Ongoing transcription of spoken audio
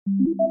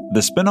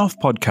The Spin-off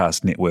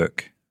Podcast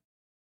Network.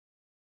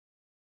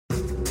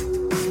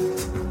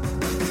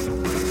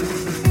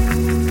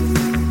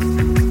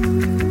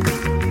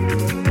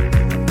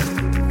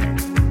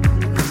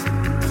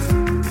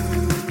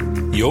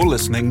 You're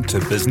listening to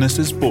Business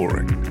is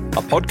Boring,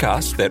 a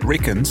podcast that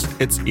reckons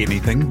it's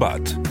anything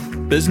but.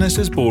 Business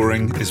is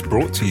Boring is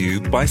brought to you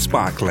by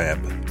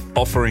SparkLab,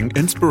 offering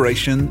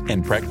inspiration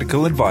and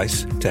practical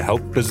advice to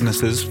help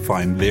businesses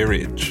find their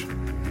edge.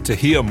 To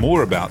hear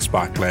more about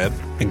SparkLab,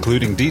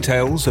 including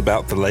details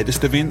about the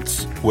latest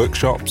events,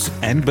 workshops,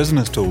 and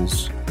business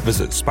tools,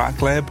 visit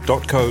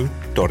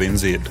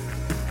sparklab.co.nz.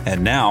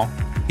 And now,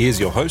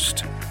 here's your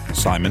host,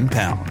 Simon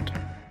Pound.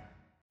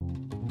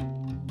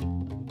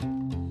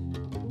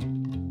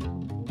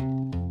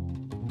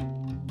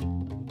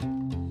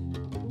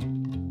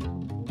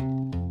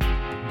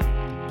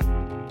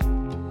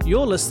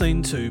 You're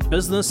listening to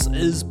Business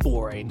is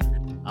Boring,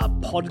 a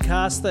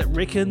podcast that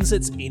reckons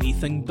it's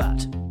anything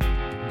but.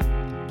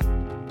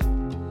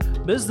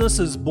 Business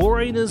is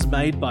Boring is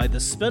made by The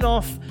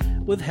Spin-off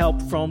with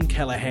help from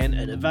Callaghan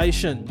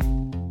Innovation.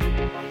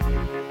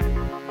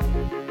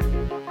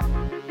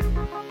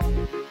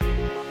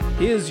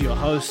 Here's your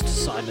host,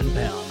 Simon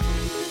Pound.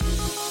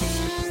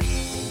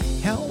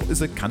 How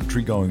is a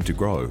country going to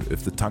grow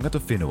if the tangata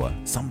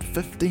whenua, some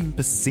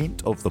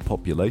 15% of the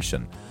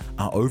population,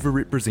 are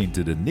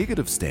overrepresented in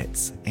negative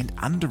stats and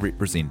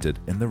underrepresented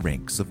in the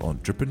ranks of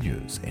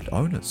entrepreneurs and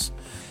owners?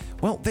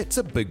 Well, that's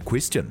a big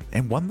question,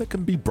 and one that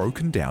can be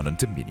broken down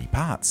into many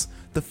parts.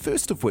 The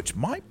first of which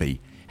might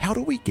be, how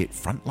do we get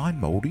frontline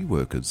Māori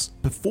workers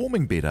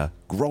performing better,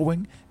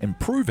 growing,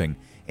 improving,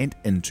 and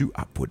into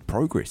upward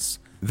progress?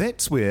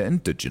 That's where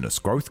Indigenous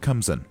growth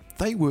comes in.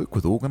 They work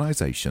with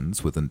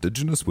organisations with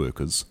Indigenous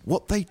workers,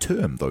 what they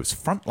term those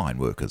frontline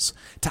workers,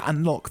 to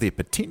unlock their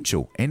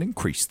potential and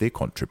increase their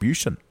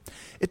contribution.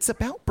 It's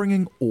about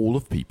bringing all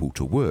of people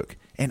to work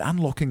and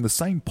unlocking the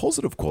same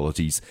positive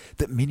qualities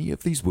that many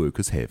of these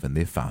workers have in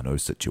their whānau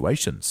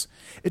situations.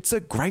 It's a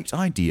great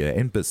idea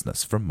and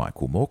business from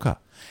Michael Moka,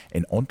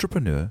 an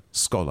entrepreneur,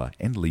 scholar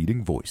and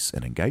leading voice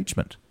in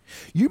engagement.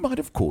 You might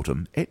have caught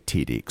him at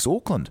TEDx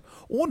Auckland,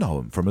 or know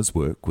him from his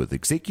work with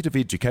Executive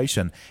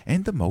Education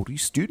and the Māori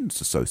Students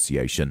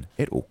Association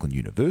at Auckland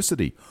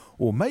University,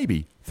 or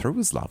maybe through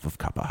his love of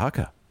kapa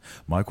haka.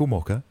 Michael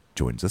Moka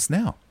joins us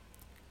now.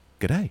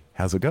 G'day,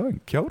 how's it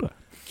going? Kia ora.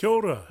 Kia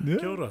ora. Yeah.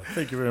 Kia ora.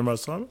 Thank you very much,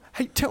 Simon.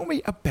 Hey, tell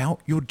me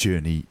about your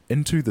journey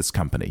into this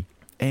company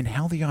and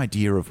how the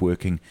idea of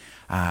working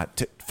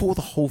for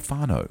the whole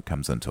whānau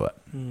comes into it.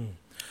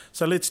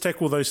 So let's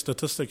tackle those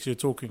statistics you're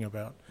talking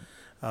about.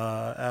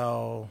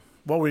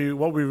 What we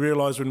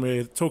realise when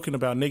we're talking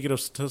about negative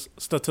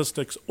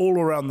statistics all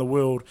around the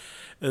world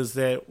is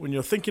that when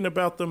you're thinking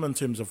about them in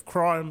terms of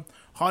crime,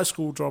 high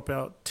school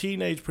dropout,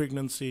 teenage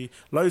pregnancy,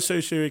 low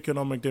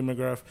socioeconomic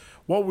demographic,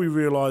 what we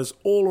realise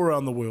all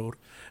around the world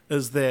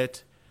is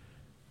that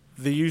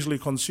they're usually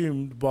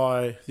consumed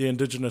by the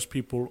Indigenous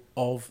people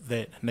of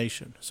that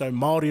nation. So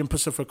Māori in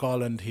Pacific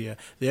Island here,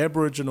 the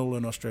Aboriginal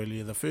in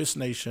Australia, the First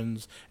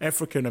Nations,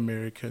 African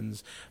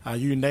Americans,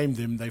 you name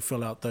them, they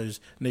fill out those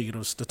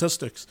negative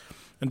statistics.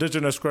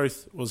 Indigenous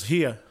growth was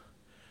here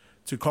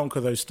to conquer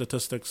those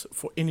statistics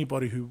for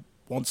anybody who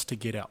wants to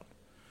get out.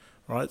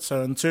 Right?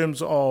 So in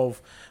terms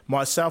of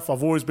myself,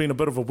 I've always been a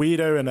bit of a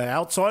weirdo and an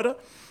outsider.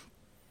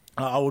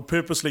 I would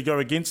purposely go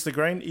against the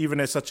grain, even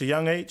at such a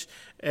young age,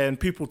 and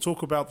people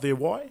talk about their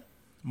why.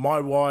 My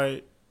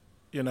why,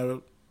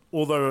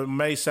 although it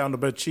may sound a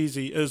bit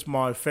cheesy, is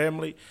my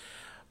family.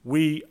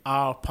 We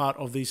are part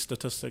of these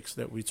statistics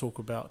that we talk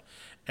about,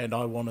 and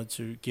I wanted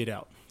to get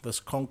out this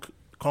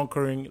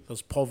conquering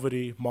this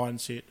poverty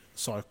mindset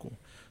cycle.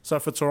 So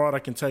if it's all right, I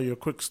can tell you a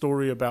quick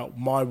story about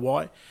my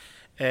why.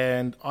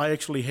 And I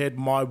actually had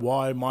my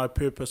why, my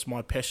purpose,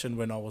 my passion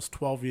when I was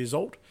 12 years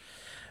old.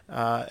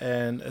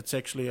 And it's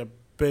actually a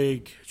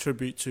big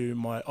tribute to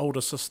my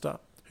older sister,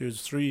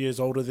 who's 3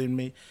 years older than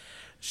me.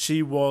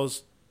 She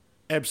was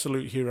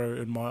absolute hero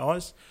in my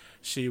eyes.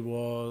 She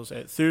was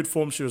at third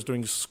form, she was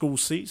doing school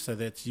C, so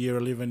that's year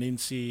 11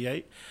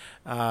 NCE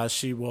 8.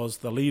 She was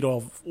the leader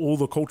of all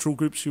the cultural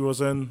groups she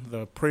was in,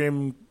 the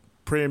Prem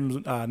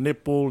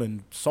netball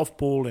and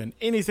softball and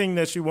anything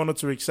that she wanted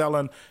to excel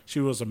in, she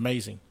was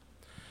amazing.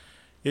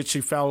 Yet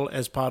she fell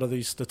as part of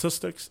these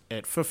statistics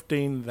at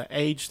 15, the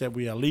age that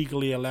we are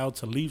legally allowed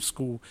to leave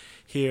school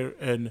here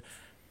in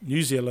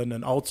New Zealand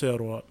in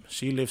Aotearoa.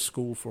 She left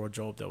school for a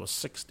job that was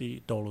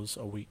 $60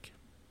 a week.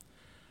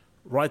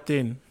 Right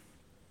then,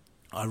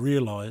 I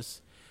realised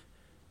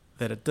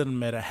that it didn't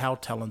matter how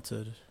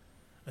talented,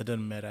 it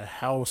didn't matter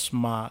how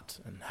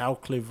smart and how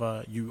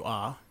clever you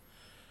are,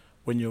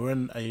 when you're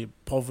in a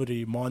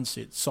poverty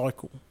mindset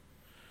cycle,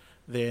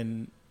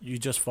 then you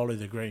just follow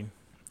the grain.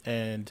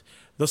 And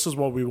this is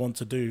what we want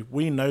to do.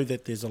 We know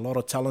that there's a lot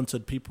of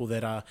talented people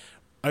that are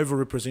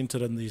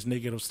overrepresented in these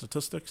negative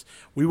statistics.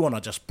 We want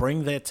to just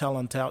bring that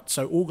talent out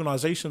so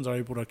organisations are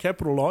able to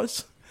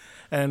capitalise,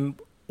 and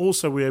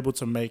also we're able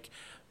to make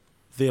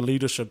their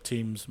leadership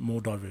teams more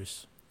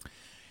diverse.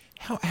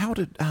 How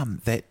did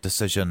that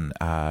decision,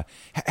 how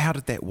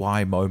did that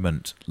why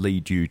moment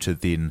lead you to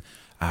then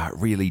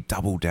really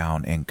double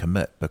down and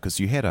commit? Because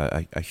you had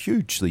a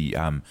hugely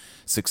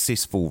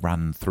successful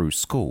run through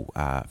school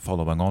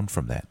following on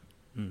from that.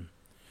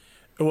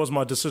 It was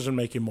my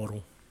decision-making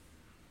model,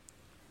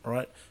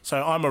 right?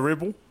 So I'm a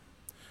rebel,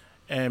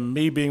 and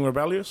me being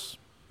rebellious,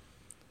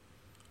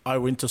 I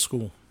went to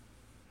school.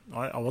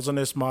 I wasn't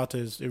as smart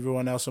as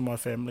everyone else in my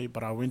family,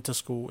 but I went to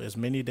school as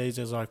many days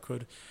as I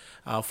could.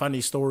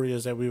 Funny story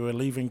is that we were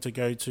leaving to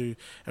go to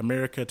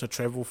America to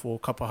travel for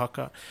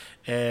kapahaka,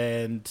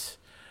 and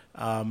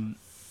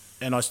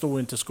I still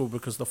went to school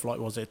because the flight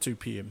was at 2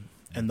 p.m.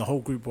 and the whole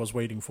group was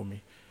waiting for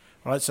me.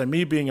 Right, so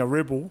me being a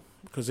rebel,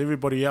 because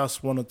everybody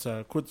else wanted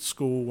to quit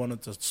school,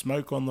 wanted to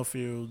smoke on the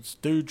fields,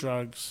 do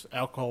drugs,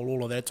 alcohol,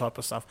 all of that type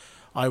of stuff,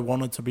 I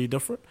wanted to be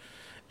different,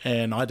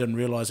 and I didn't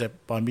realize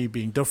that by me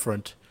being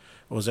different,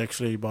 it was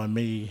actually by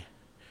me,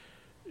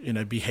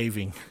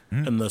 behaving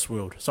in this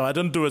world. So I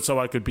didn't do it so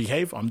I could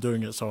behave. I'm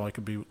doing it so I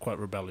could be quite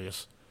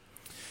rebellious.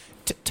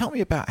 Tell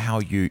me about how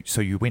you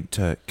went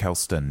to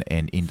Kelston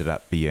and ended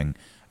up being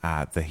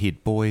the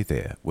head boy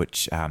there,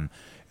 which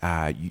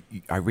I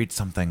read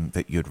something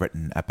that you'd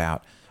written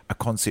about a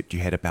concept you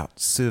had about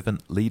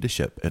servant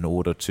leadership in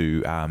order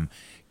to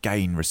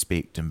gain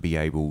respect and be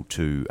able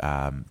to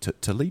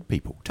lead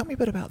people. Tell me a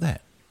bit about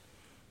that.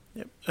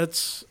 Yep.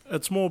 It's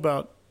more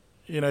about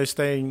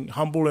staying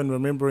humble and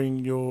remembering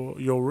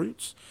your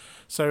roots.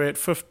 So at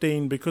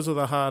 15, because of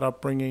the hard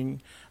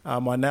upbringing,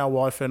 my now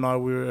wife and I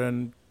were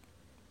in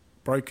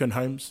broken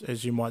homes,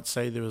 as you might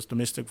say. There was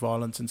domestic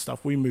violence and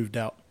stuff. We moved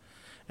out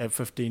at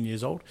 15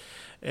 years old,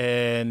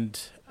 and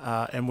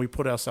we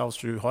put ourselves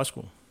through high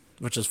school,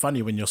 which is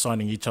funny when you're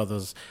signing each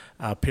other's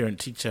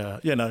parent-teacher,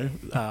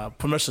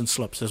 permission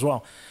slips as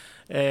well.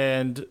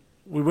 And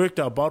we worked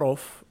our butt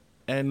off,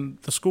 and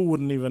the school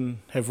wouldn't even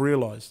have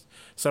realised.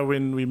 So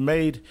when we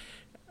made,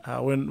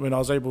 when I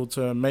was able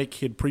to make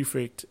head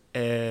prefect,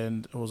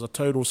 and it was a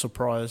total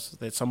surprise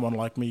that someone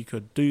like me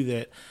could do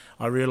that,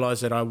 I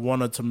realised that I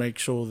wanted to make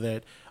sure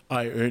that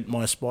I earned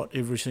my spot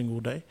every single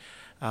day.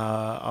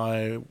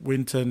 I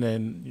went in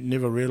and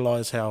never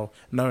realised how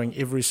knowing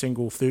every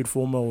single third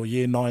former or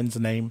year 9's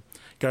name,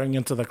 going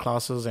into the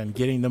classes and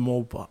getting them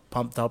all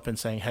pumped up and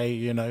saying,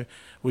 hey,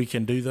 we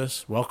can do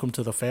this. Welcome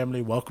to the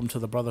family. Welcome to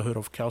the Brotherhood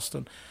of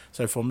Kelston.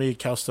 So for me,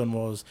 Kelston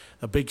was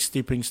a big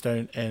stepping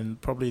stone and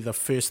probably the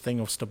first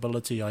thing of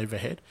stability I ever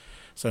had.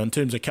 So in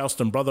terms of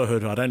Kelston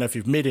Brotherhood, I don't know if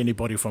you've met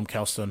anybody from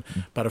Kelston,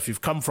 but if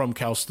you've come from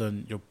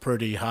Kelston, you're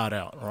pretty hard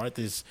out, right?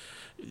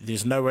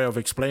 There's no way of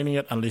explaining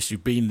it unless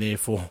you've been there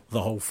for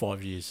the whole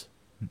 5 years.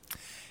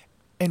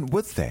 And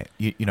with that,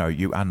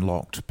 you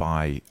unlocked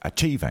by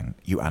achieving,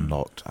 you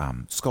unlocked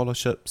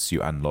scholarships,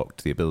 you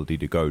unlocked the ability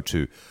to go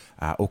to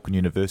Auckland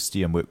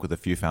University and work with a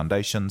few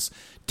foundations.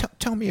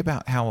 Tell me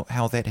about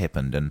how that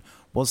happened, and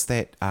was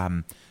that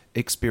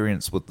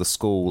experience with the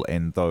school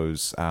and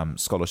those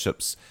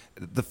scholarships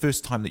the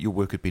first time that your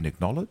work had been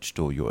acknowledged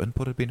or your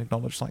input had been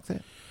acknowledged like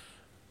that?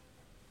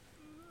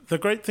 The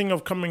great thing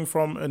of coming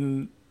from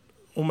an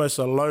almost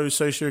a low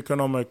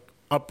socioeconomic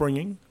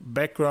upbringing,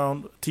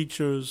 background,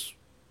 teachers,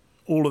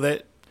 all of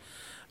that,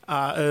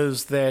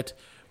 is that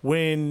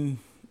when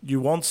you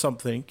want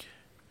something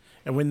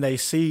and when they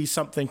see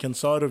something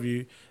inside of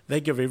you, they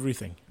give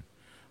everything.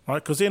 Right,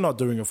 because they're not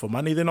doing it for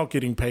money. They're not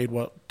getting paid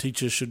what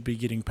teachers should be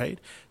getting paid.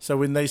 So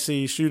when they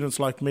see students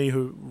like me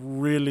who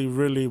really,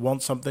 really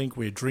want something,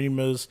 we're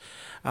dreamers,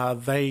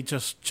 they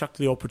just chuck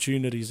the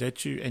opportunities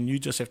at you and you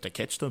just have to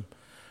catch them.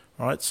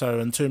 Right, so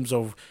in terms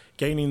of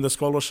gaining the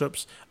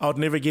scholarships, I'd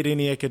never get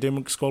any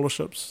academic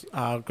scholarships.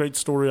 Great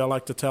story I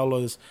like to tell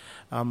is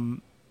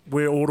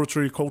we're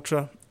auditory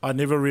culture. I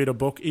never read a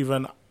book.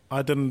 Even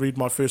I didn't read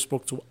my first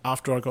book till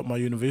after I got my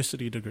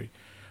university degree.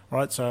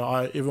 Right, so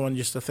everyone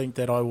used to think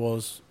that I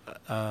was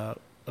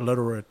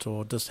illiterate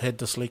or just had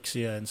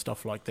dyslexia and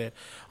stuff like that.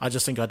 I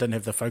just think I didn't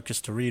have the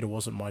focus to read. It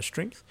wasn't my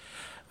strength.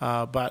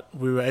 But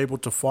we were able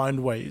to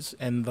find ways,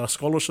 and the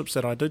scholarships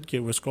that I did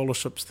get were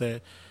scholarships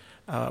that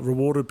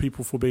rewarded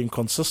people for being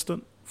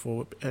consistent,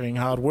 for having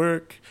hard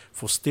work,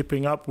 for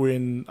stepping up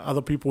when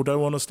other people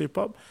don't want to step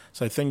up.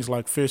 So things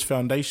like First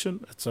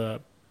Foundation, it's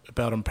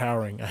about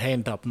empowering, a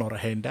hand up, not a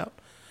handout.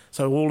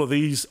 So all of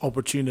these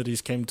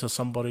opportunities came to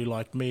somebody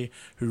like me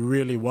who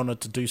really wanted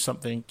to do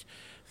something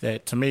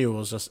that to me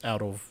was just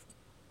out of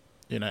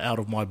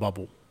my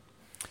bubble.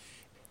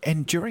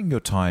 And during your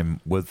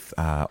time with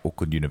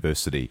Auckland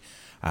University,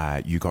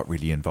 you got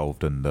really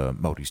involved in the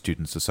Māori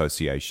Students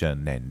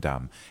Association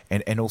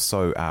and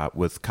also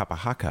with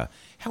Kapahaka.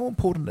 How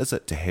important is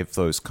it to have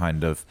those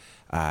kind of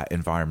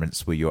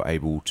environments where you're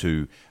able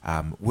to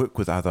work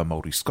with other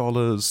Māori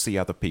scholars, see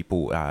other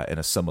people in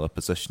a similar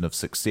position of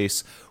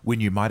success when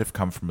you might have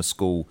come from a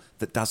school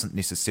that doesn't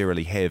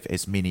necessarily have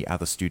as many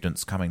other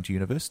students coming to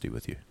university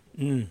with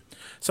you?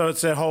 So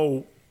it's that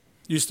whole,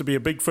 used to be a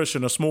big fish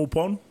in a small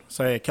pond,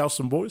 say at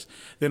Kelston Boys.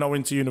 Then I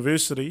went to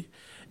university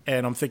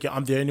And I'm thinking,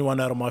 I'm the only one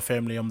out of my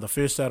family. I'm the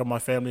first out of my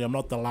family. I'm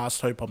not the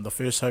last hope. I'm the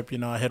first hope.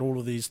 I had all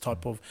of these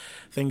type of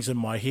things in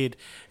my head.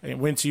 And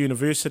went to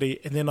university,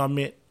 and then I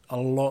met a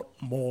lot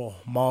more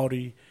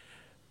Māori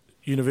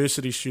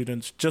university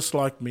students just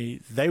like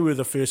me. They were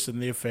the first in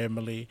their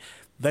family.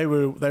 They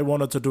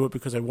wanted to do it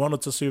because they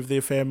wanted to serve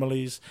their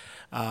families.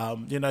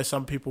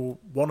 Some people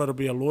wanted to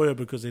be a lawyer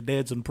because their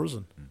dad's in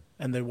prison.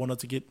 And they wanted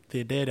to get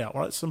their dad out,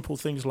 right? Simple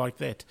things like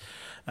that.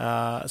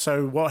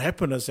 So what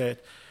happened is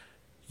that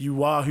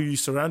you are who you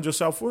surround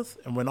yourself with.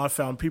 And when I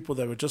found people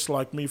that were just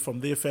like me from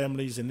their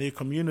families and their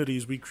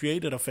communities, we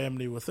created a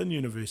family within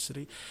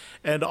university.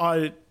 And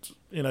I,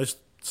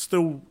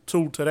 still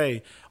till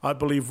today, I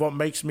believe what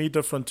makes me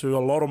different to a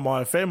lot of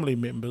my family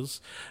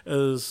members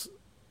is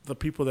the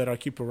people that I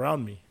keep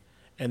around me.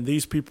 And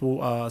these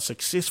people are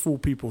successful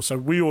people. So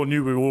we all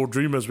knew we were all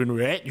dreamers when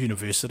we were at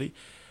university,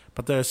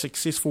 but they're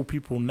successful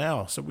people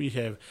now. So we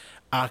have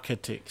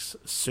architects,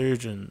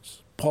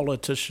 surgeons,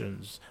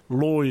 politicians,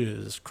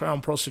 lawyers,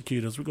 crown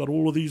prosecutors. We've got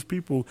all of these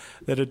people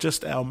that are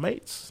just our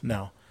mates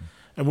now.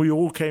 And we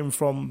all came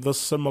from this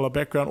similar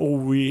background, or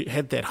we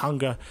had that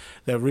hunger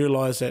that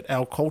realised that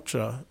our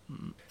culture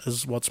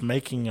is what's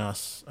making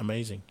us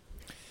amazing.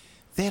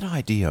 That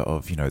idea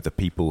of, the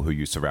people who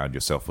you surround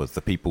yourself with,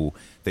 the people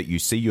that you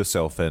see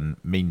yourself in,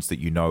 means that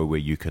where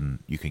you can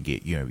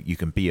get, you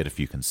can be it if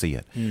you can see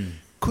it.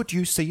 Could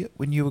you see it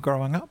when you were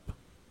growing up?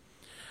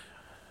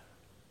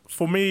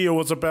 For me, it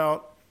was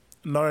about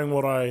knowing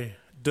what I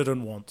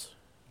didn't want,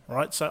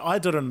 right? So I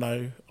didn't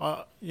know.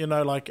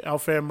 Like our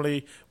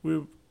family, we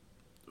were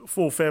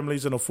 4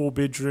 families in a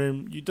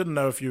 4-bedroom. You didn't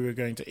know if you were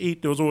going to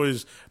eat. There was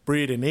always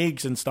bread and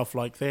eggs and stuff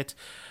like that.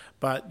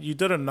 But you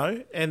didn't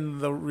know. And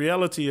the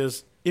reality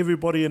is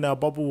everybody in our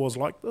bubble was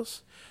like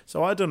this.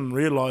 So I didn't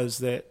realise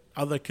that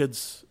other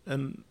kids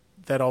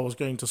that I was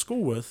going to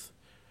school with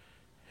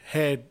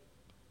had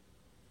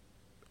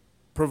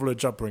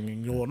privilege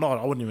upbringing, or not,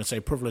 I wouldn't even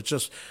say privilege,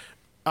 just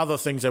other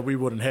things that we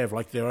wouldn't have,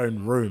 like their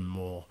own room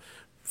or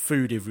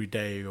food every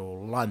day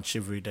or lunch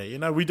every day.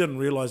 We didn't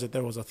realise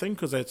that was a thing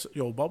because that's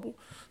your bubble.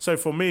 So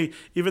for me,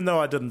 even though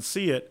I didn't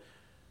see it,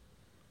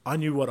 I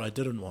knew what I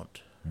didn't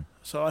want.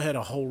 So I had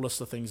a whole list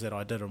of things that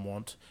I didn't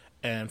want,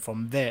 and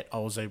from that I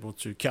was able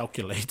to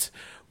calculate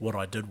what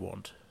I did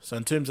want. So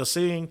in terms of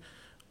seeing,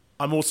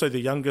 I'm also the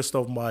youngest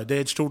of my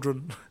dad's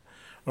children,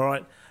 all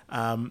right?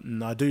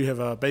 And I do have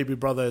a baby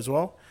brother as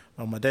well.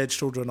 My dad's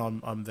children,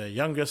 I'm the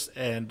youngest,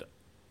 and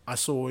I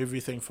saw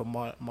everything from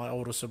my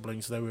older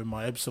siblings. They were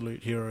my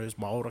absolute heroes,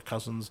 my older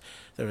cousins.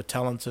 They were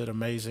talented,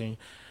 amazing,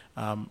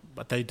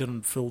 but they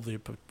didn't fulfill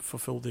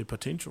their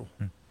potential.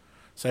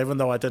 So even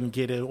though I didn't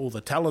get all the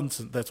talents,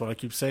 that's what I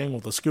keep saying,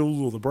 or the skills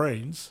or the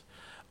brains,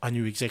 I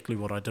knew exactly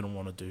what I didn't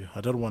want to do. I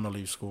didn't want to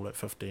leave school at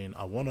 15.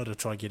 I wanted to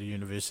try get a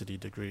university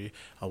degree.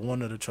 I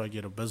wanted to try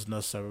get a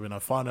business, so when I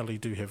finally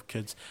do have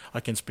kids,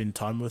 I can spend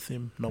time with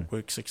them, not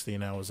work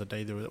 16 hours a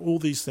day. There were all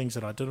these things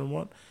that I didn't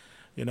want,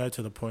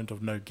 to the point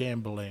of no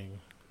gambling,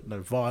 no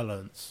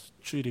violence,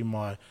 treating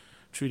my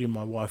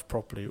wife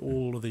properly,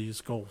 all of these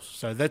goals.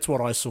 So that's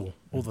what I saw,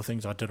 all the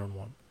things I didn't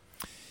want.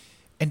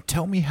 And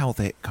tell me how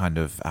that kind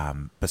of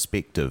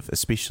perspective,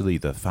 especially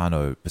the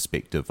whānau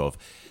perspective of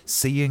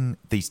seeing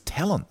these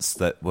talents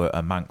that were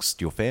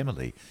amongst your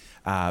family,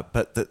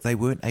 but that they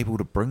weren't able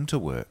to bring to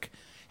work,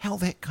 how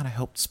that kind of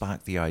helped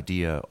spark the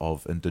idea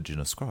of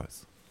Indigenous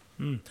growth.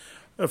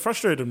 It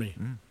frustrated me,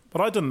 but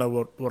I didn't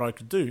know what I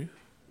could do.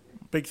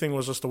 Big thing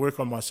was just to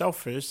work on myself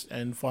first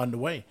and find a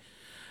way.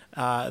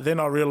 Then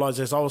I realised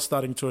as I was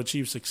starting to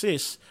achieve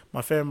success,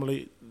 my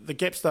family, the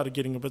gap started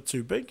getting a bit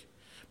too big.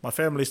 My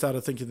family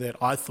started thinking that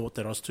I thought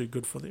that I was too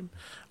good for them.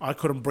 I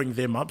couldn't bring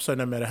them up, so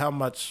no matter how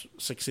much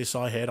success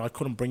I had, I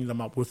couldn't bring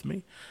them up with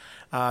me.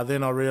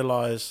 Then I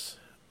realised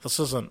this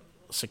isn't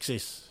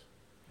success,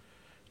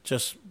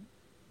 just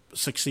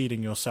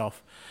succeeding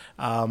yourself.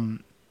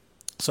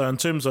 So in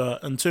terms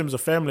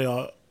of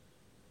family,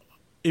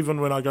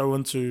 even when I go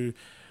into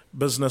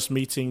business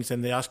meetings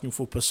and they're asking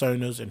for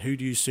personas and who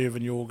do you serve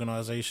in your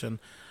organisation,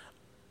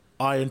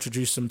 I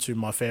introduce them to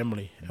my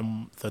family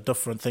and the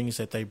different things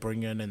that they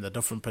bring in and the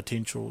different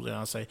potentials. And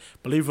I say,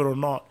 believe it or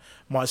not,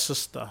 my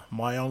sister,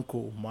 my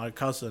uncle, my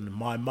cousin,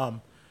 my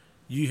mum,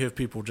 you have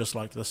people just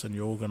like this in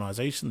your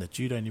organisation that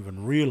you don't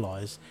even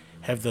realise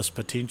have this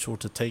potential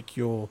to take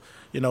your,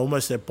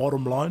 almost their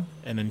bottom line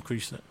and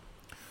increase it.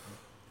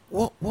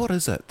 What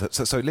is it?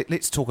 So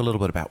let's talk a little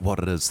bit about what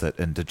it is that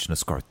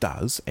Indigenous growth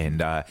does, and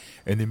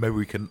then maybe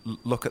we can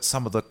look at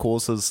some of the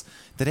causes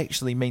that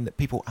actually mean that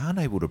people aren't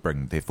able to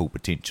bring their full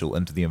potential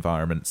into the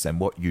environments, and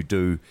what you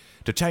do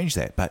to change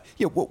that. But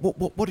yeah,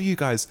 what do you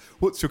guys?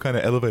 What's your kind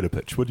of elevator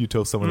pitch? What do you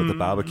tell someone at the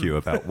barbecue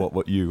about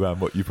what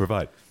you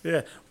provide?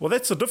 Yeah, well,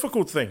 that's a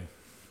difficult thing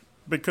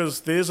because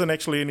there isn't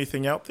actually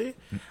anything out there.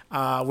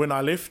 When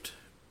I left,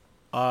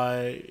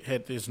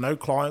 there's no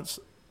clients.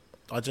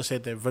 I just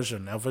had that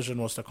vision. Our vision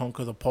was to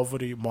conquer the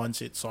poverty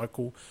mindset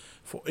cycle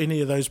for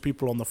any of those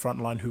people on the front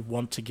line who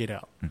want to get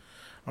out.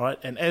 All right,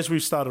 and as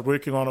we've started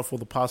working on it for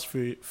the past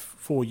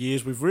 4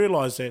 years, we've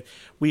realised that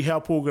we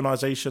help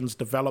organisations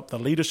develop the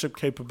leadership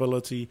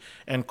capability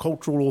and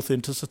cultural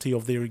authenticity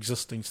of their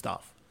existing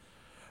staff.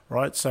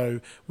 Right,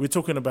 so we're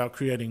talking about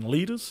creating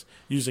leaders,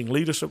 using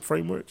leadership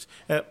frameworks.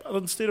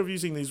 Instead of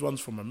using these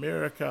ones from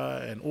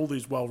America and all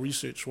these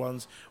well-researched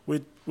ones,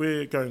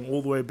 we're going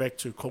all the way back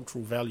to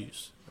cultural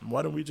values. And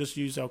why don't we just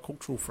use our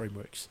cultural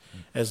frameworks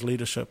as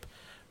leadership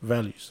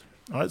values?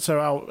 All right, so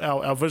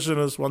our vision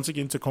is, once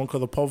again, to conquer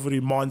the poverty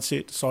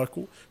mindset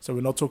cycle. So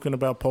we're not talking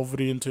about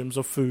poverty in terms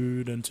of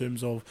food, in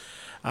terms of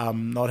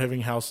not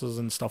having houses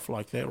and stuff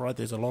like that, right?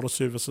 There's a lot of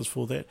services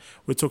for that.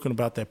 We're talking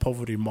about that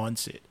poverty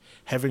mindset,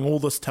 having all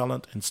this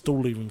talent and still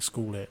leaving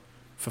school at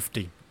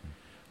 15,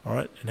 all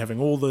right? And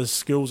having all those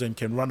skills and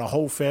can run a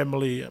whole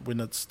family when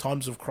it's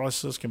times of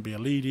crisis, can be a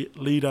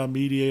leader,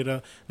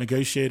 mediator,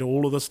 negotiator,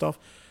 all of this stuff,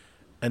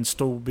 and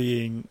still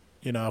being,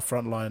 a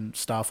frontline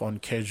staff on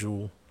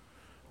casual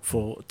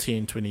for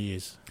 10, 20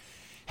 years.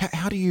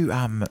 How do you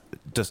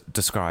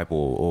describe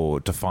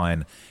or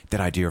define that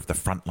idea of the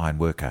frontline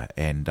worker,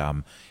 and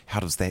how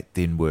does that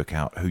then work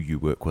out who you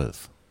work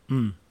with?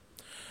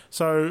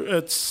 So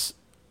it's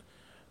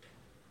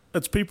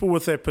people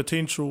with that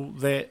potential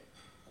that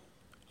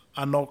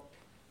are not,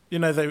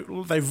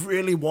 they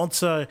really want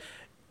to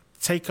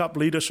take up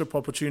leadership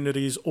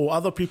opportunities, or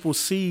other people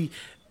see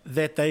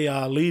that they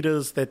are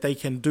leaders, that they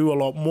can do a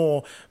lot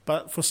more,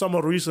 but for some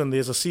odd reason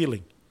there's a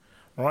ceiling.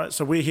 All right,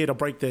 so we're here to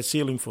break that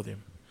ceiling for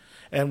them.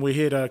 And we're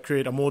here to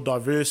create a more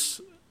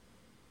diverse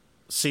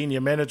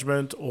senior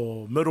management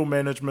or middle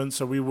management.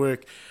 So we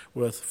work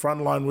with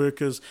frontline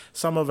workers.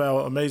 Some of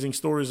our amazing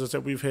stories is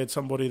that we've had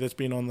somebody that's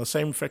been on the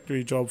same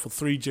factory job for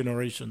 3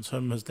 generations,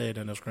 him, his dad,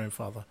 and his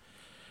grandfather.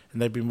 And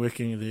they've been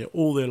working there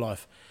all their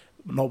life.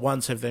 Not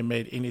once have they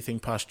made anything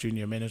past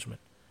junior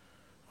management.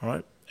 All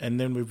right, and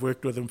then we've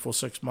worked with them for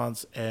 6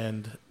 months,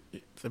 and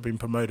they've been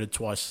promoted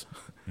twice.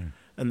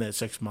 In that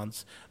 6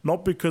 months,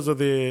 not because of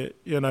their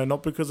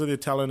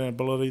talent and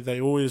ability.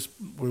 They always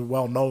were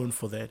well known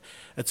for that.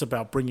 It's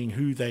about bringing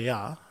who they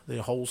are,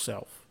 their whole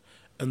self,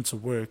 into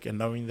work and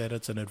knowing that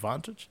it's an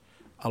advantage.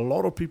 A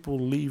lot of people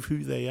leave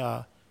who they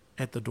are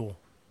at the door,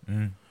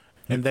 and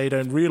they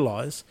don't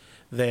realise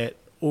that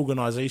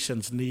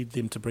organisations need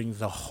them to bring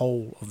the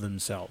whole of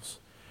themselves,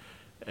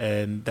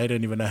 and they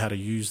don't even know how to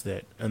use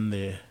that in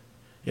their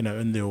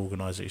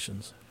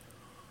organisations.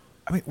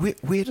 I mean,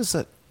 where does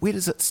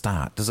it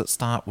start? Does it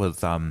start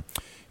with,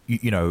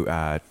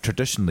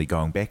 traditionally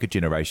going back a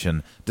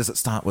generation, does it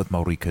start with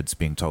Māori kids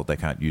being told they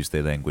can't use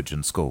their language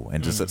in school?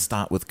 And does it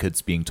start with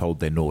kids being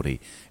told they're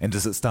naughty? And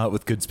does it start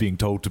with kids being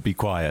told to be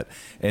quiet?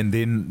 And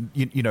then,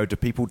 do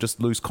people just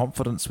lose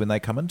confidence when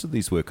they come into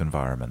these work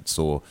environments?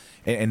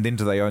 And then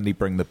do they only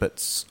bring the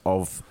bits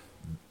of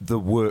the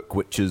work,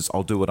 which is,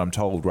 I'll do what I'm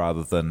told,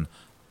 rather than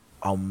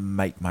I'll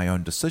make my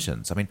own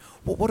decisions? I mean,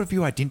 what have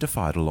you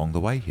identified along the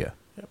way here?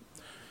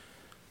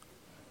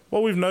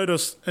 What we've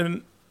noticed,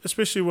 and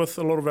especially with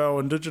a lot of our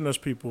Indigenous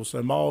people,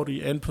 so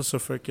Māori and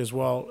Pacific as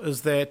well,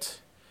 is that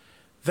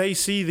they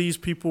see these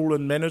people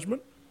in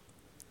management,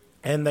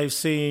 and they've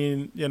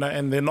seen,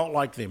 and they're not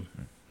like them,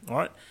 all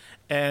right?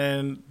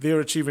 And they're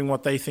achieving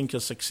what they think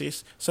is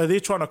success, so they're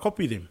trying to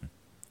copy them,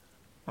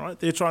 all right?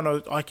 They're trying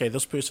to, okay,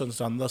 this person's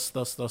done this.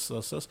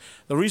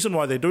 The reason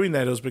why they're doing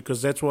that is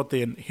because that's what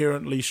they're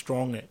inherently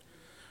strong at,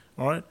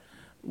 all right?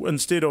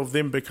 Instead of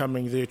them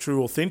becoming their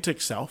true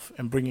authentic self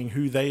and bringing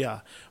who they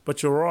are.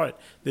 But you're right,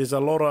 there's a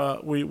lot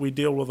of, we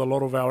deal with a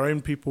lot of our own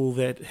people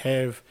that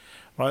have,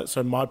 right,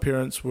 so my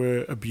parents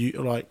were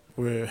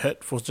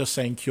hit for just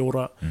saying kia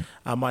ora.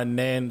 My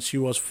nan, she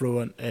was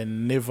fluent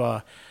and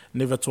never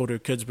taught her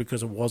kids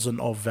because it wasn't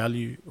of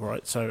value,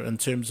 right? So in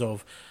terms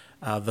of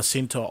the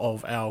centre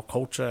of our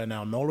culture and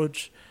our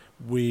knowledge,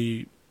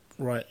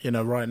 right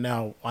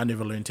now, I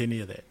never learnt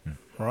any of that,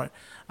 right?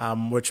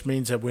 Which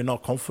means that we're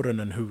not confident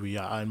in who we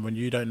are. And when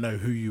you don't know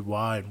who you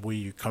are and where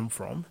you come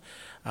from,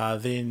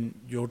 then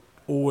you're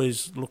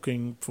always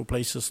looking for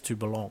places to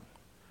belong,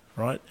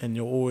 right? And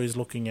you're always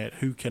looking at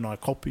who can I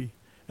copy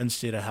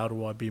instead of how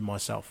do I be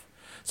myself.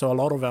 So a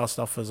lot of our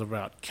stuff is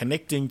about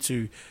connecting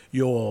to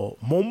your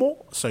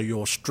momo, so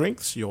your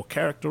strengths, your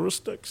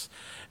characteristics,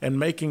 and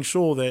making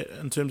sure that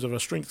in terms of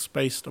a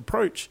strengths-based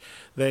approach,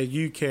 that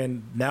you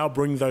can now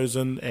bring those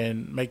in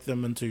and make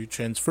them into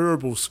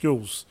transferable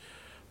skills,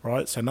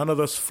 right? So none of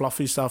this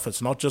fluffy stuff.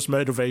 It's not just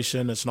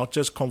motivation. It's not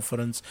just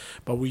confidence,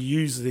 but we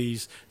use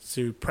these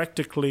to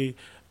practically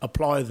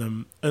apply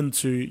them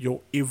into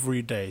your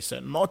everyday. So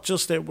not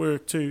just at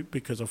work too,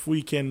 because if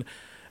we can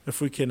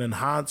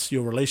enhance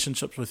your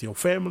relationships with your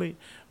family,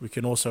 we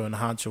can also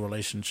enhance your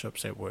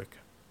relationships at work.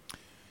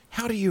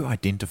 How do you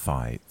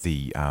identify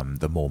the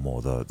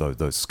momo,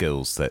 those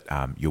skills that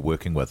you're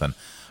working with? And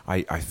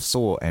I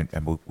saw,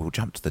 and we'll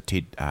jump to the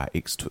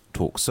TEDx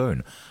talk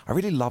soon. I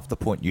really love the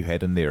point you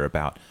had in there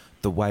about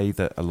the way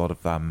that a lot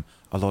of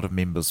a lot of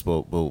members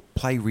will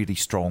play really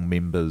strong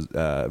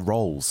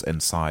roles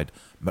inside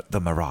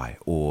the marae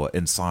or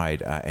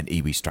inside an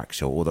iwi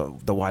structure or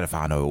the Waira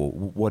whānau or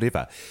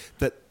whatever,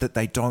 that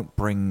they don't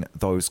bring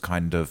those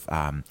kind of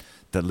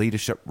the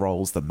leadership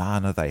roles, the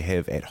mana they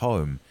have at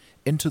home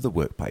into the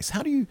workplace.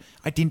 How do you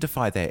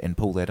identify that and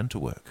pull that into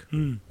work?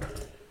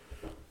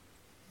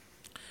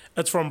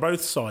 It's from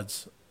both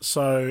sides.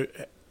 So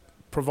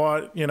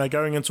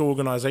going into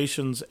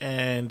organisations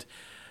and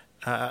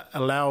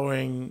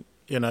allowing,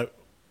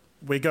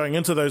 we're going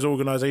into those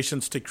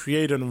organisations to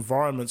create an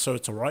environment so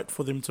it's all right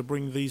for them to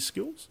bring these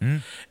skills.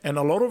 And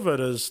a lot of it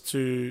is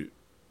to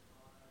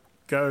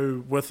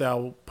go with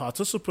our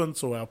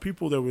participants or our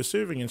people that we're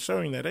serving and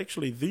showing that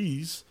actually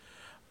these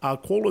are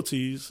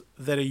qualities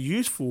that are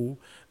useful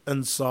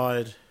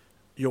inside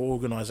your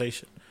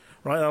organisation,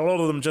 right? A lot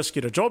of them just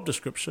get a job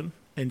description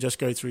and just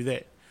go through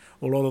that.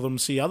 A lot of them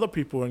see other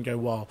people and go,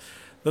 wow,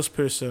 this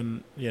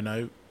person,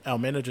 our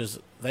managers,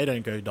 they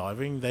don't go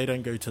diving, they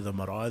don't go to the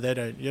marae, they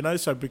don't,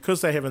 so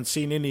because they haven't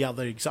seen any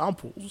other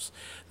examples,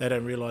 they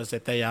don't realise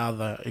that they are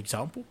the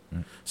example.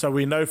 So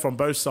we know from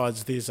both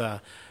sides there's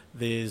a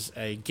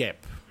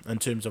gap in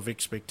terms of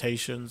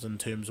expectations, in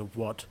terms of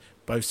what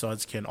both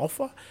sides can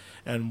offer,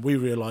 and we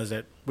realise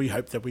that we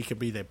hope that we can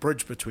be that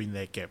bridge between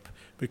that gap,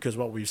 because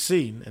what we've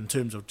seen in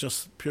terms of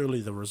just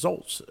purely the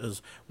results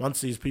is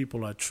once these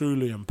people are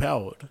truly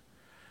empowered,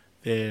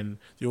 then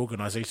the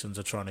organisations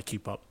are trying to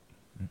keep up.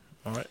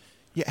 All right.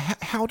 Yeah,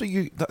 how do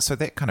you... So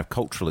that kind of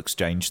cultural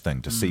exchange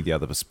thing, to see the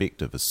other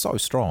perspective, is so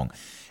strong.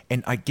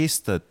 And I guess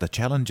the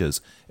challenge is,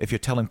 if you're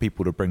telling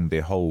people to bring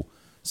their whole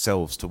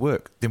selves to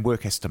work, then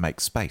work has to make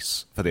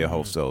space for their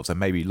whole selves and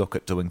maybe look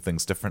at doing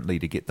things differently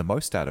to get the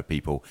most out of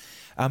people.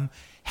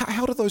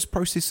 How do those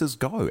processes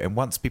go? And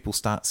once people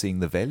start seeing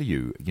the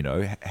value,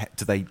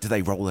 do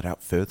they roll it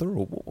out further,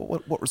 or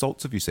what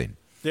results have you seen?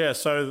 Yeah,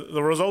 so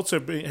the results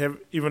have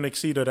even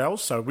exceeded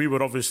ours. So we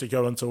would obviously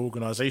go into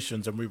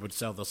organisations and we would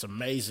sell this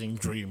amazing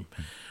dream,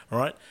 all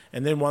right?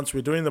 And then once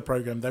we're doing the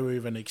program, they were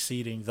even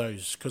exceeding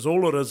those. Because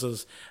all it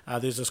is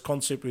there's this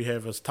concept we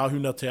have as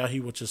tahuna te ahi,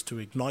 which is to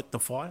ignite the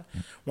fire.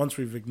 Once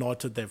we've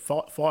ignited that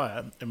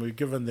fire and we've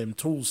given them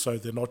tools so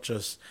they're not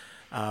just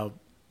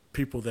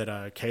people that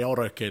are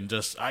chaotic and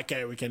just,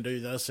 okay, we can do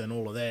this and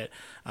all of that,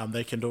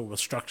 they can do it with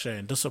structure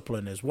and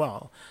discipline as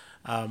well.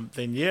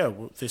 Then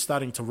they're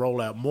starting to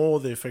roll out more.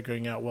 They're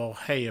figuring out, well,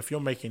 hey, if you're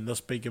making this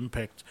big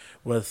impact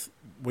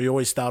we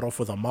always start off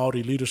with a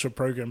Māori leadership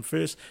program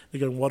first.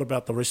 They're going, what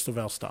about the rest of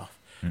our staff?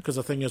 Because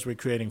the thing is, we're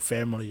creating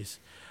families,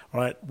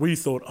 right? We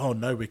thought, oh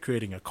no, we're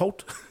creating a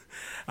cult.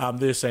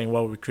 They're saying,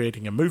 well, we're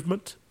creating a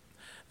movement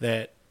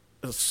that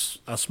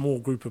a small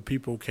group of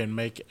people can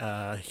make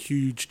a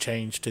huge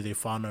change to their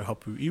whānau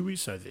hapu iwi,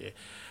 so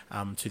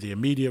to their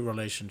immediate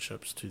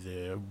relationships, to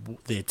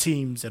their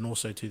teams, and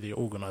also to their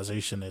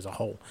organisation as a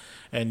whole.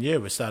 And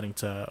we're starting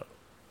to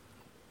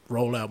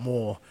roll out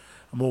more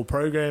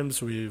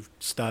programs. We're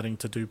starting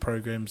to do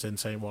programs and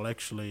saying, well,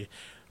 actually,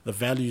 the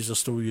values are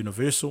still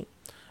universal.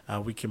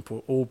 We can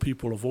put all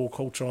people of all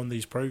culture on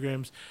these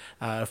programs.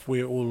 If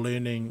we're all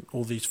learning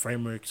all these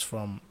frameworks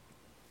from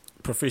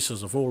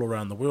professors of all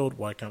around the world,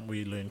 why can't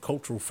we learn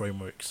cultural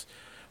frameworks,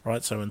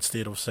 right? So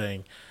instead of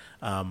saying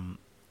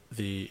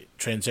the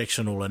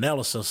transactional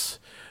analysis,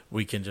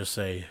 we can just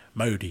say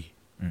Māori,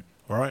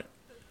 right?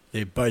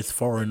 They're both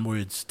foreign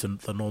words to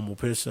the normal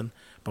person,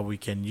 but we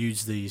can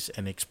use these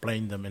and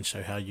explain them and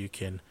show how you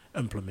can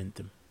implement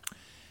them.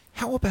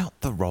 How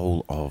about the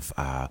role of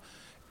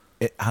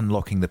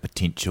unlocking the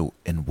potential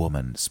in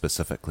women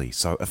specifically?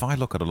 So if I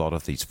look at a lot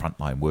of these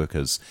frontline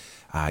workers,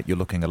 you're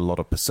looking at a lot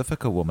of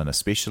Pacifica women,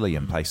 especially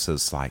in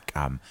places like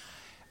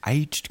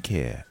aged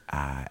care,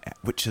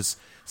 which is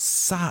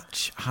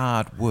such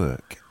hard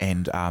work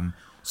and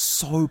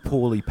so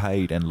poorly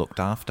paid and looked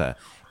after.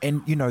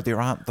 And,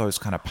 there aren't those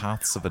kind of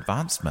paths of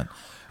advancement.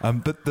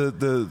 But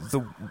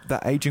the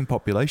ageing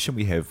population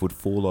we have would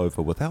fall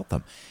over without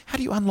them. How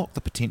do you unlock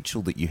the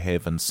potential that you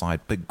have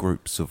inside big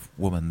groups of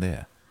women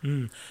there?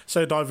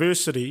 So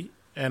diversity,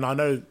 and I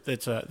know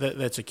that's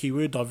a key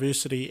word,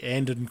 diversity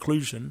and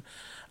inclusion.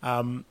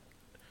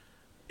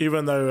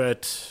 Even though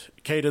it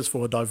caters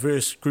for a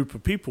diverse group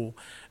of people,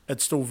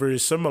 it's still very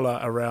similar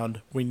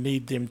around we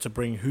need them to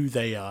bring who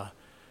they are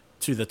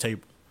to the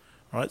table,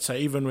 right? So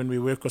even when we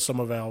work with some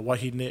of our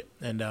wahine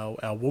and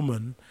our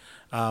women,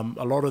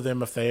 a lot of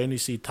them, if they only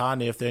see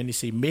tāne, if they only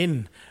see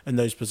men in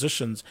those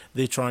positions,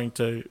 they're trying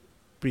to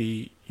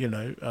be,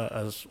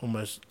 as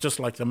almost just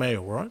like the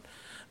male, right?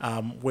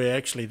 Where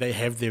actually they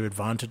have their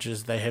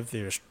advantages, they have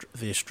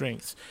their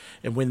strengths.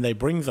 And when they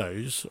bring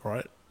those,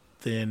 right,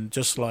 then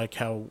just like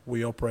how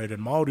we operate in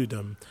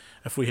Māoridom,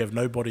 if we have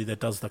nobody that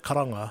does the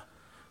karanga,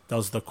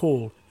 does the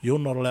call, you're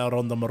not allowed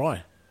on the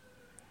marae.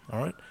 All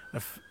right?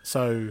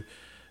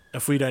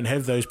 If we don't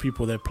have those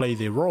people that play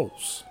their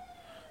roles,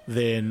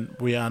 then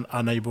we are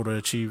unable to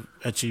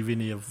achieve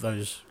any of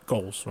those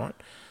goals, right?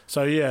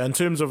 So, in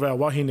terms of our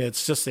wahine,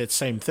 it's just that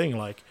same thing.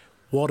 Like,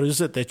 what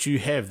is it that you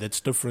have that's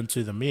different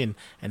to the men,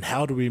 and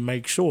how do we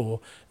make sure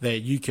that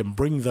you can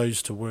bring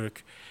those to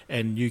work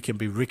and you can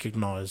be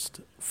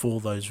recognised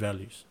for those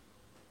values.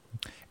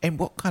 And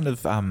what kind of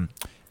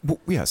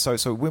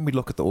so when we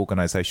look at the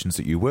organisations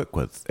that you work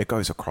with, it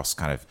goes across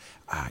kind of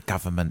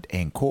government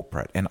and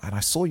corporate. And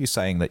I saw you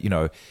saying that,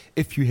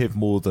 if you have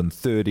more than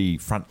 30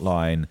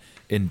 frontline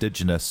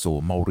Indigenous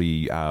or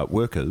Māori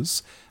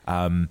workers,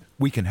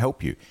 we can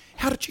help you.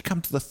 How did you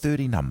come to the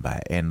 30 number?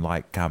 And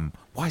why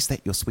is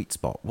that your sweet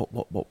spot?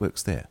 What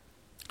works there?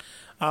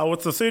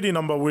 With the 30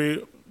 number,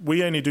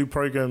 we only do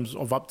programs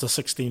of up to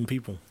 16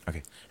 people.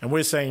 Okay. And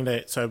we're saying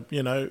that, so,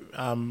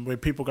 where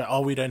people go,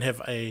 we don't have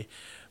a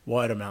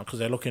wide amount, because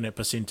they're looking at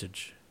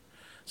percentage.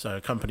 So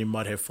a company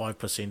might have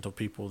 5% of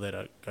people that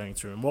are going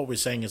through. And what we're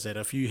saying is that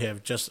if you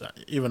have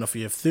even if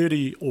you have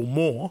 30 or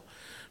more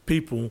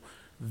people,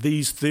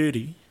 these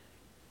 30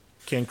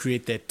 can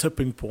create that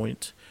tipping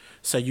point.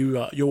 So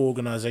your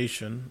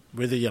organisation,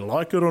 whether you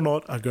like it or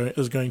not,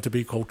 is going to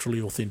be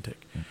culturally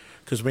authentic.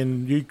 Because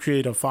when you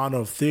create a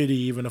whānau of 30,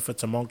 even if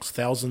it's amongst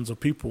thousands of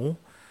people,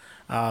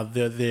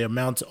 the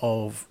amount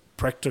of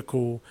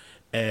practical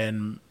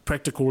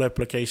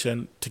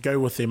application to go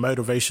with their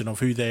motivation of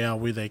who they are,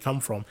 where they come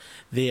from,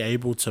 they're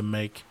able to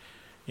make,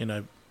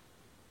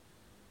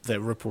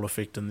 that ripple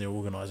effect in their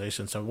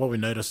organisation. So what we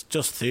noticed,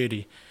 just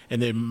 30,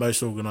 and then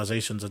most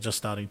organisations are just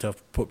starting to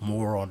put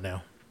more on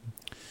now.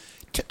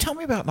 Tell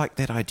me about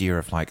that idea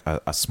of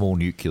a small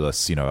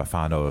nucleus, a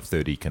whānau of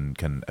 30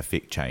 can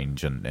affect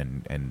change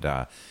and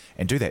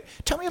do that.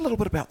 Tell me a little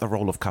bit about the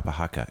role of kapa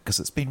haka, because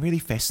it's been really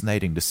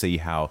fascinating to see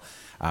how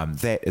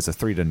that is a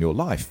thread in your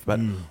life, but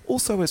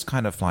also as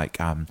kind of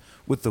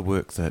with the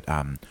work that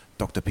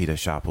Dr. Peter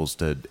Sharples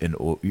did in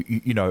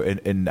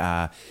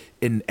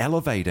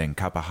elevating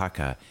kapa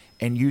haka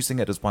and using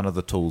it as one of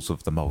the tools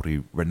of the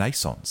Māori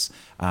Renaissance.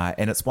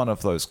 And it's one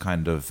of those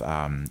kind of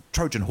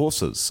Trojan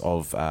horses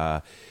of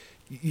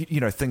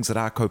things that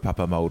are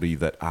kaupapa Māori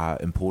that are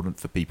important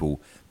for people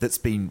that's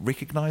been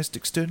recognised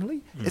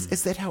externally.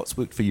 Is that how it's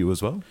worked for you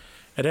as well?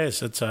 It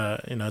is. It's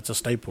it's a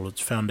staple.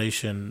 It's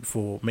foundation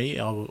for me.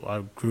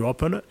 I grew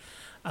up in it.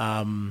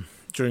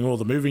 During all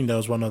the moving, there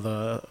was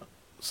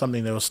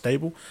something that was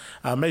stable.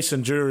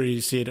 Mason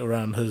Jury said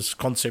around his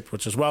concept,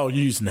 which is well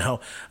used now,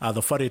 the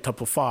whare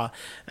tapawha,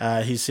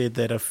 he said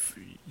that if,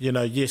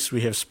 yes,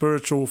 we have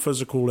spiritual,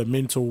 physical and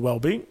mental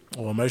well-being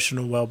or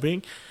emotional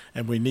well-being,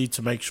 and we need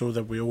to make sure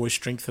that we're always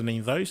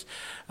strengthening those.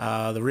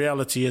 The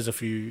reality is,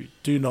 if you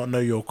do not know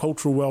your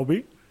cultural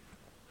well-being,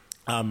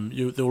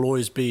 there'll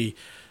always be,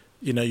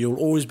 you'll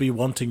always be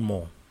wanting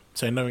more.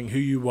 So knowing who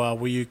you are,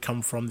 where you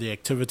come from, the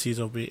activities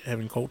of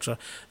having culture,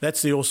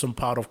 that's the awesome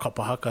part of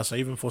kapa haka. So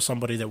even for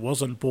somebody that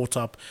wasn't brought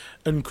up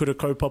in kura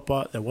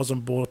kaupapa, that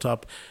wasn't brought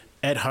up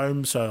at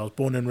home, so I was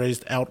born and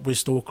raised out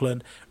West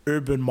Auckland,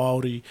 urban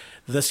Māori,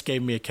 this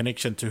gave me a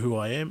connection to who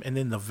I am. And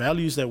then the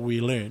values that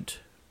we learned,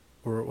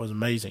 it was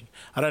amazing.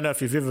 I don't know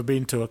if you've ever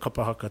been to a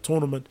kapa haka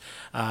tournament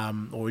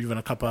or even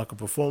a kapa haka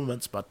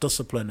performance, but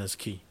discipline is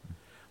key.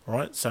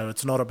 Right, so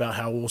it's not about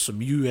how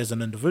awesome you as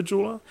an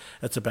individual are,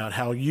 it's about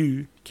how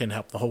you can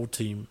help the whole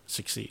team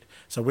succeed.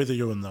 So whether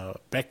you're in the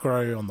back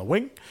row on the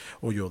wing,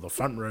 or you're the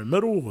front row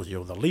middle, or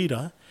you're the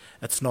leader,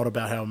 it's not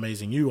about how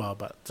amazing you are,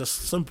 but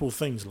just simple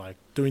things like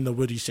doing the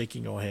wiri,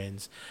 shaking your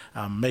hands,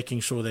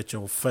 making sure that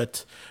you're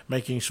fit,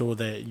 making sure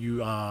that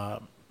you are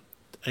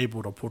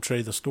able to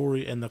portray the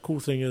story. And the cool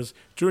thing is,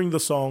 during the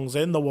songs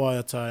and the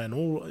waiata and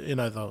all,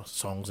 the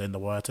songs and the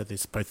waiata, they're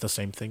both the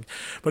same thing,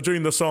 but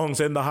during the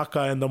songs and the haka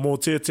and the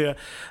mōteatea,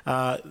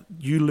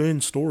 you learn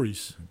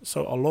stories.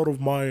 So a lot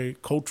of my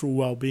cultural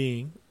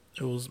well-being,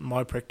 it was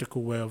my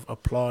practical way of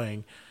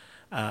applying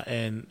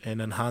and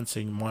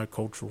enhancing my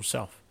cultural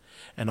self.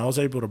 And I was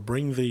able to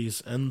bring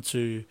these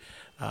into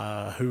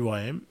who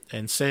I am.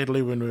 And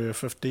sadly, when we were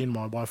 15,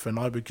 my wife and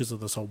I, because of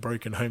this whole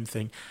broken home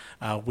thing,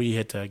 we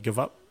had to give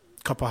up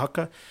kapa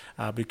haka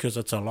because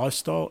it's a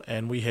lifestyle,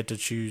 and we had to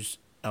choose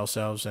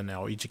ourselves and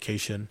our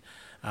education.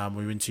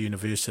 We went to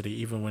university,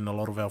 even when a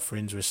lot of our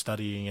friends were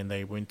studying and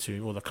they went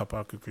to all the kapa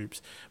haka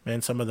groups.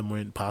 Man, some of them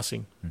weren't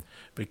passing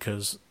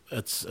because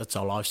it's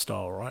a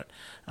lifestyle, right?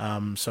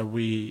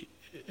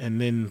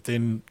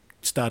 Then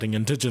starting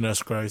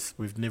Indigenous growth,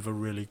 we've never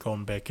really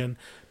gone back in.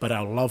 But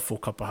our love for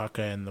kapa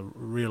haka and the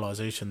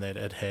realisation that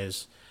it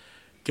has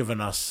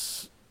given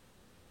us,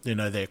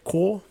 that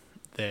core,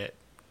 that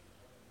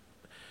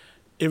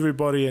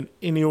everybody in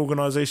any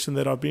organisation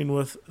that I've been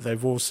with,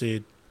 they've all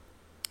said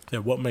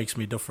that what makes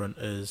me different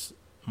is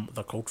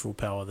the cultural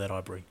power that I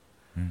bring.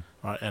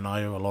 Right? And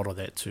I owe a lot of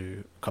that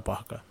to kapa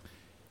haka.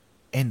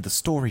 And the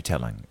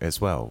storytelling as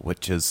well,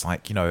 which is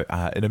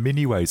in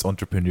many ways,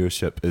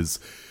 entrepreneurship is,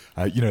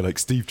 like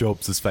Steve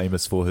Jobs is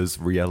famous for his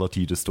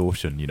reality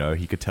distortion.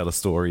 He could tell a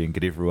story and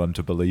get everyone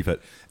to believe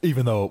it,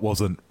 even though it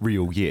wasn't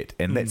real yet.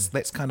 And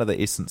that's kind of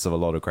the essence of a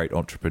lot of great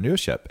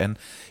entrepreneurship. And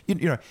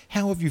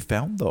how have you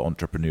found the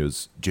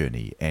entrepreneur's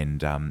journey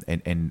and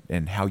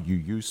how you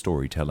use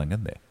storytelling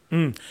in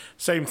there?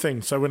 Same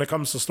thing. So when it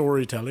comes to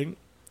storytelling,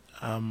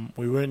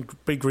 we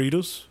weren't big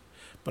readers,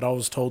 but I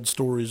was told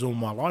stories all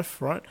my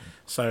life, right?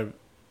 So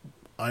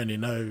I only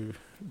know,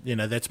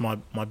 that's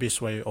my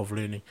best way of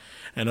learning.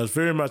 And it was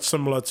very much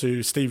similar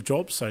to Steve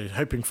Jobs, so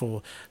hoping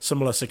for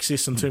similar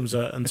success in terms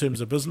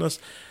of business.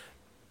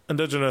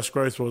 Indigenous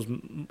growth was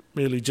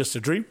merely just a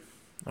dream,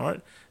 all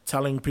right?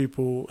 Telling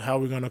people how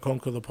we're going to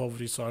conquer the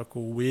poverty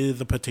cycle, where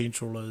the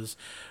potential is,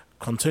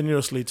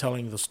 continuously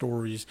telling the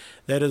stories.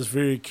 That is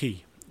very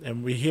key.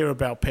 And we hear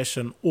about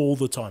passion all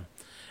the time.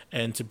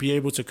 And to be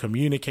able to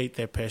communicate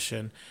that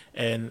passion,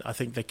 and I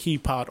think the key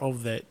part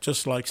of that,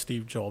 just like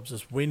Steve Jobs,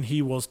 is when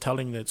he was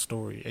telling that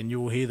story, and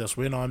you'll hear this,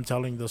 when I'm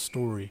telling this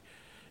story,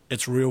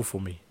 it's real for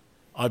me.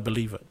 I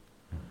believe it.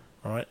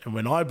 All right? And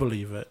when I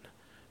believe it,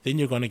 then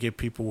you're going to get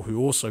people who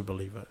also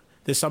believe it.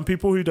 There's some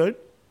people who don't,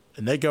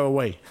 and they go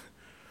away.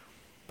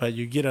 But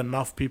you get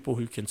enough people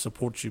who can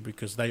support you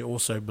because they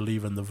also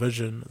believe in the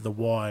vision, the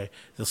why,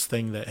 this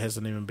thing that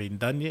hasn't even been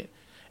done yet.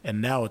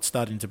 And now it's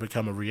starting to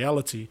become a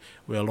reality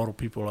where a lot of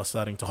people are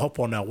starting to hop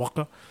on our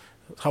waka,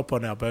 hop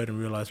on our boat and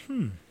realize,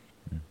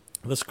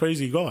 this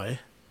crazy guy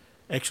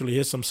actually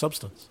has some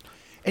substance.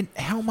 And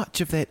how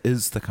much of that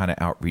is the kind of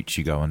outreach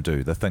you go and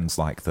do? The things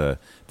like the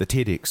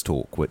TEDx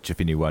talk, which if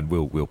anyone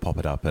we'll pop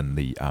it up in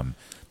the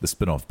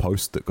spin-off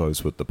post that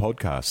goes with the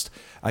podcast.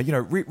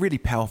 Really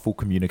powerful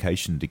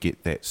communication to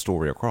get that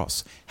story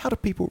across. How do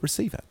people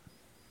receive it?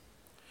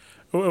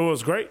 Well, it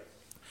was great.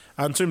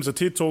 In terms of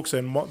TED Talks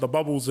and the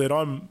bubbles that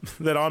I'm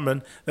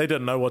in, they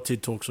didn't know what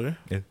TED Talks were,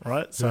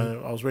 right?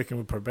 So I was working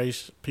with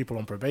people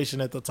on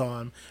probation at the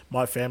time,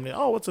 my family,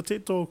 what's a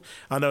TED Talk?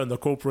 I know in the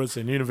corporates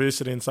and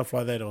university and stuff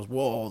like that, it was,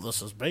 whoa, this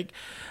is big.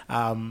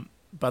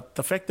 But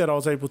the fact that I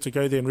was able to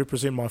go there and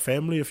represent my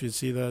family, if you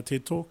see the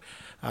TED Talk,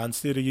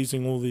 instead of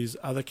using all these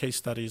other case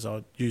studies,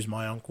 I'd use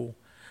my uncle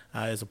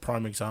as a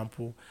prime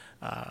example.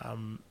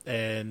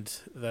 And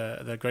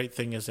the great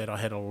thing is that I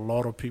had a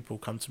lot of people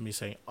come to me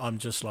saying, I'm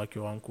just like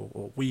your uncle,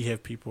 or we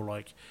have people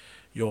like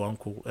your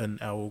uncle in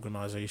our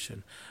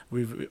organisation.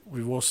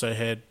 We've also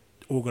had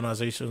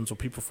organisations or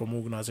people from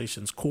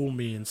organisations call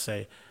me and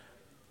say,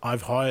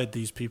 I've hired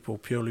these people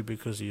purely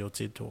because of your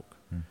TED Talk,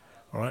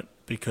 all right?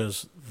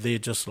 Because they're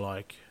just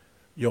like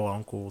your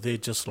uncle, they're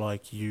just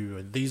like you,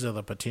 and these are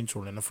the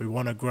potential, and if we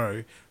want to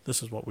grow,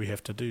 this is what we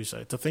have to do.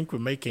 So to think we're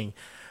making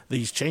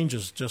these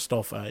changes just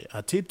off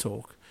a TED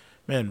Talk,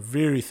 man,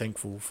 very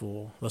thankful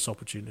for this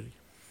opportunity.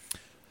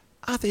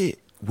 Are there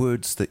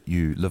words that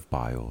you live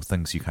by or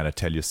things you kind of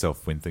tell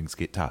yourself when things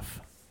get tough?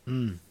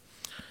 There's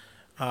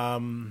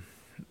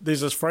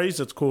this phrase,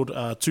 it's called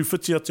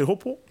tuwhitia te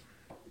hopo.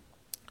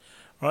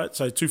 Right,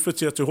 so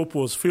tuwhitia te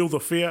hopo is feel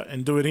the fear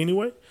and do it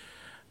anyway.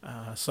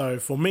 So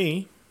for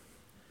me,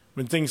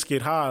 when things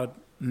get hard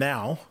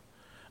now,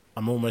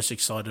 I'm almost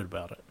excited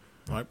about it,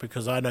 right?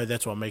 Because I know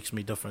that's what makes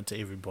me different to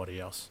everybody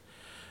else.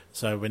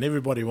 So when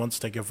everybody wants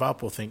to give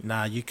up or think,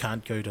 nah, you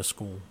can't go to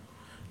school,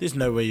 there's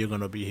no way you're going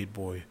to be head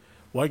boy.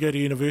 Why go to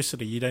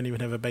university? You don't even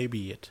have a baby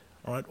yet,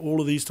 right? All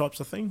of these types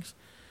of things,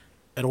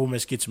 it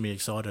almost gets me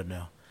excited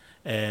now.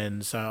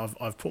 And so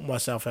I've put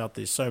myself out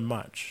there so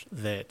much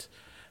that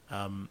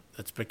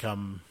it's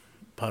become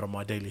part of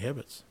my daily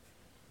habits.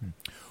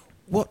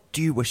 What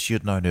do you wish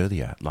you'd known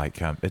earlier?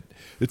 Like,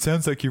 it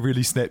sounds like you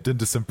really snapped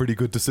into some pretty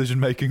good decision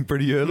making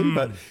pretty early.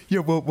 But yeah,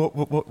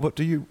 what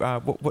do you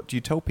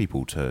tell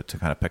people to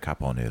kind of pick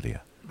up on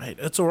earlier? Mate,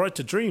 it's all right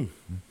to dream.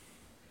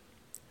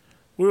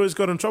 We always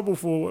got in trouble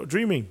for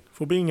dreaming,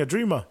 for being a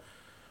dreamer,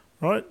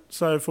 right?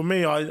 So for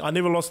me, I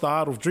never lost the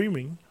art of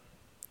dreaming,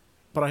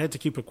 but I had to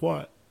keep it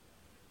quiet.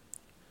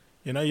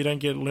 You know, you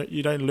don't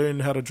learn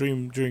how to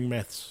dream during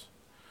maths.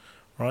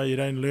 Right, you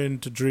don't learn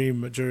to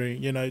dream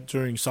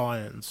during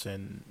science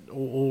and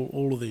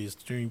all of these,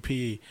 during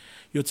PE.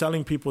 You're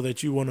telling people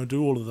that you want to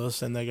do all of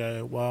this, and they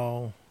go,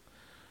 well,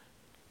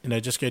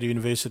 just go to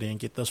university and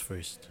get this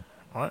first,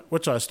 right?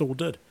 Which I still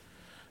did.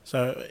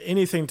 So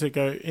anything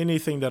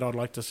that I'd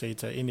like to say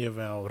to any of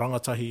our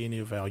rangatahi, any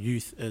of our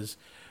youth is,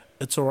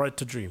 it's all right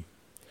to dream.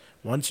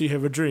 Once you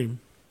have a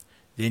dream,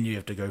 then you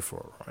have to go for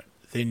it, right?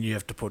 Then you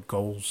have to put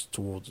goals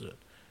towards it.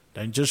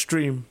 Don't just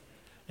dream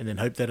and then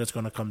hope that it's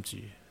going to come to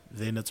you.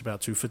 Then it's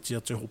about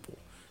tuwhitia te hopo.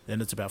 Then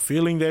it's about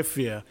feeling that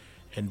fear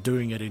and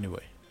doing it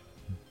anyway.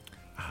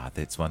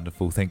 That's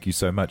wonderful. Thank you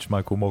so much,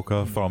 Michael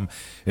Moka from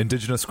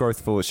Indigenous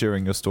Growth, for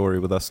sharing your story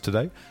with us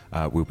today.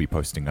 We'll be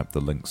posting up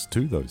the links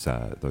to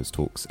those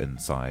talks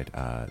inside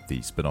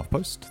the spin-off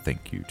post.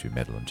 Thank you to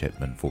Madeline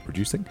Chapman for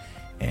producing,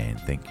 and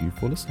thank you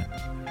for listening.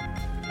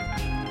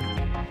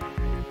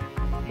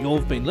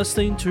 You've been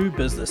listening to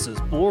Business is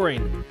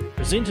Boring,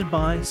 presented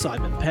by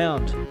Simon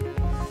Pound.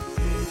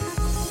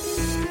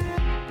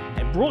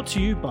 Brought to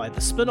you by The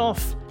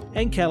Spin-Off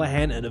and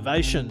Callaghan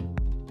Innovation.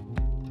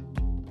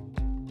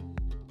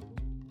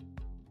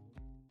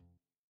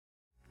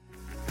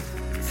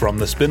 From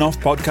the Spin-Off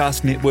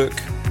Podcast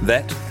Network,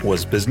 that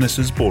was Business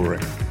is Boring,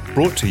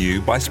 brought to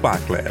you by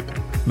SparkLab.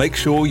 Make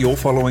sure you're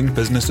following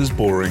Business is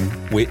Boring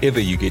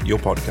wherever you get your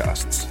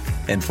podcasts.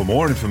 And for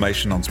more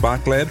information on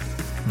SparkLab,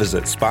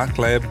 visit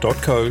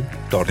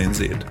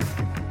sparklab.co.nz.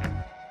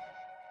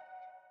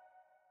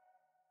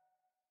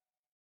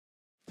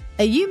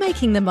 Are you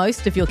making the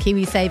most of your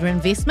KiwiSaver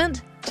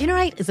investment?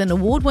 Generate is an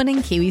award-winning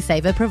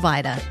KiwiSaver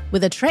provider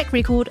with a track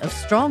record of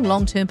strong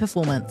long-term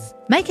performance.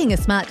 Making a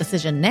smart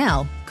decision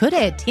now could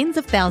add tens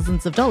of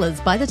thousands of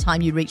dollars by the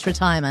time you reach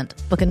retirement.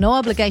 Book a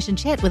no-obligation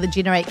chat with a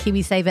Generate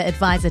KiwiSaver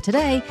advisor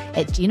today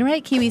at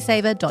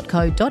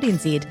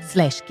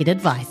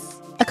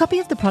generatekiwisaver.co.nz/getadvice. A copy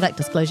of the product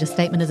disclosure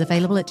statement is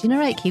available at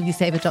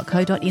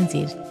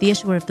generatekiwisaver.co.nz. The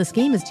issuer of the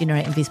scheme is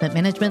Generate Investment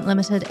Management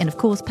Limited, and of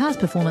course,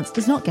 past performance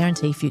does not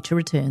guarantee future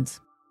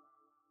returns.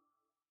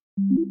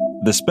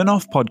 The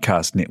Spin-off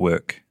Podcast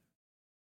Network.